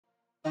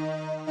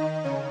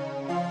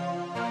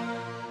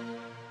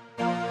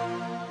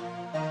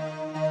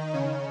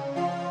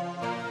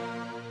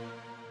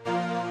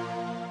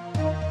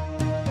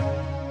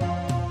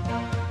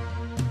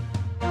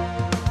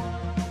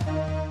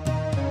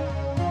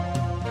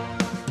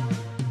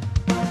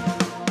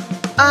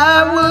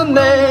I will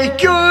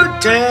make your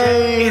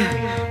day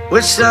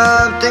with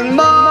something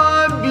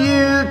more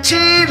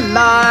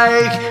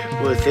beauty-like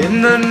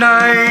within the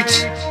night.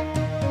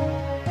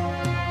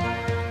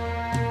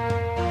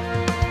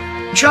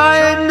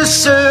 Trying to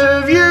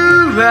serve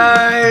you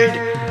right,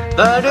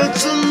 but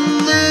it's a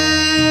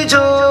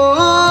little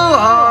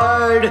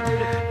hard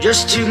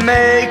just to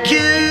make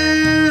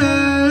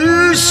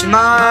you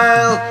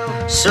smile.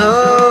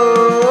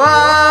 So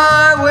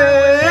I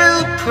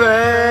will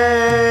pray.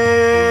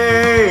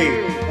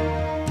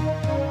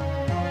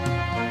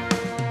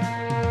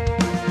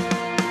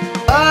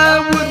 I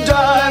would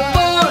die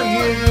for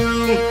you,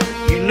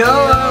 you know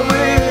I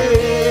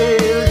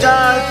will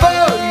die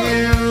for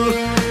you.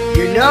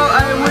 You know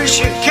I wish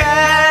you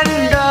can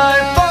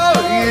die for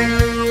you,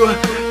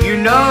 you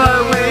know I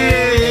will.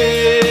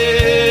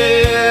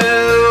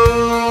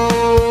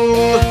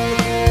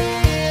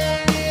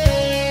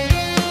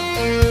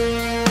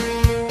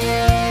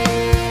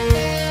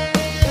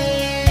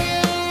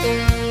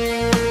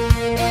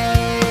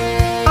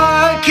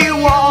 I can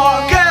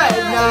walk at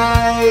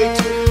night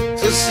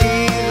to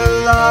see the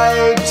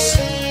lights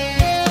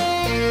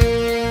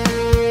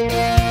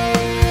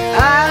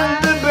and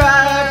the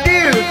bright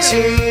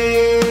beauty.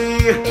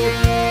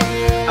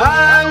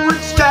 I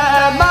would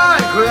stand my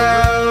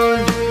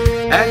ground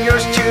and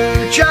yours too,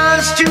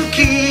 just to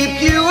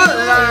keep you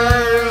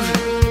alive.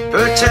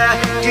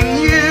 Protecting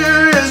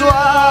you is what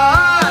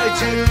I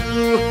do.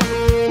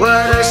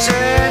 What I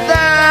said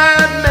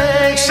that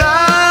makes a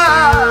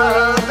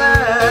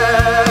man.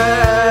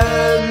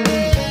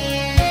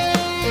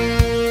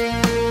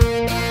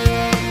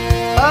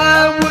 I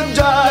would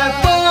die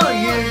for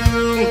you,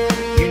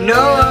 you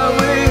know I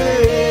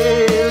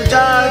will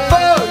die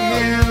for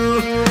you.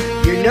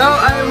 You know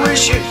I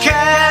wish you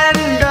can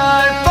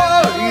die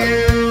for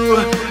you,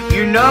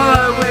 you know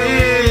I will.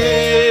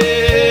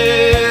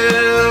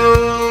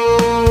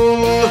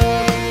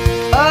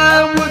 I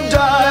would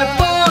die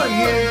for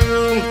you,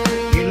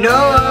 you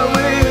know I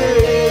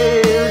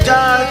will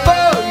die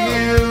for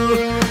you.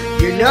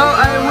 You know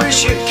I wish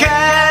you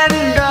can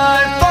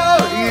die for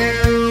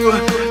you,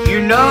 you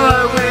know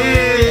I will.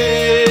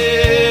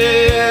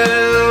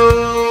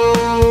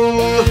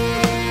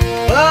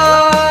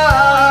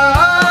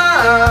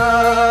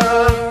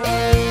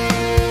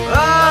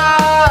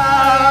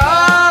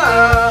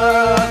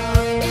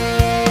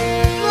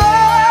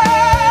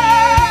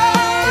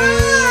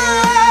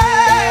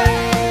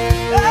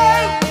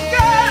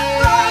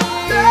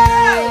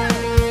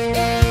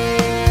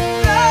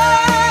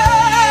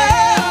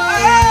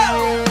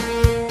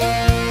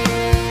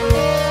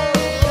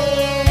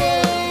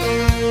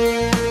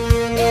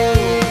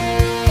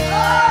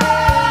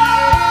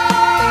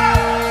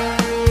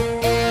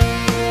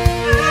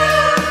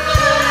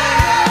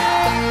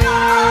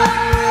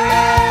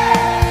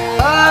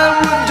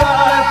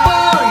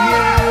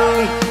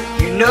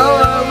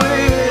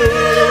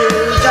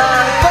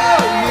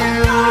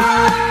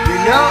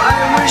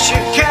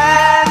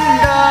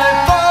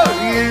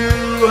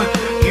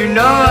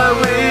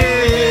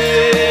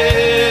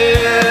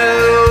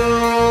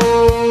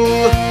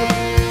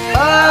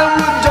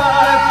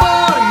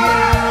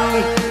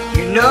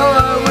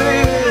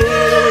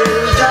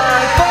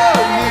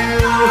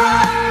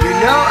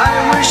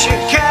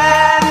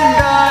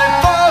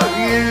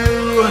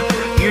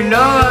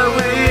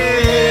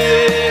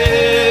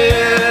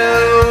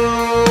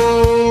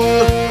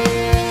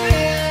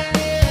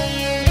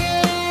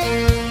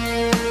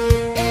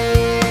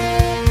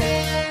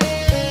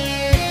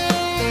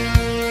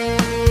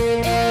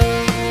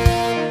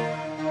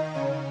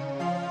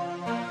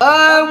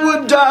 I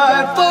would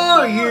die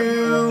for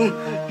you,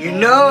 you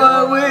know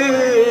I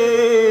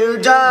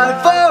will die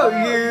for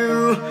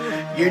you.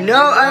 You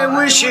know I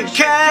wish you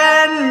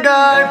can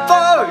die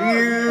for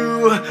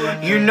you,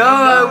 you know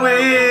I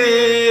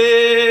will.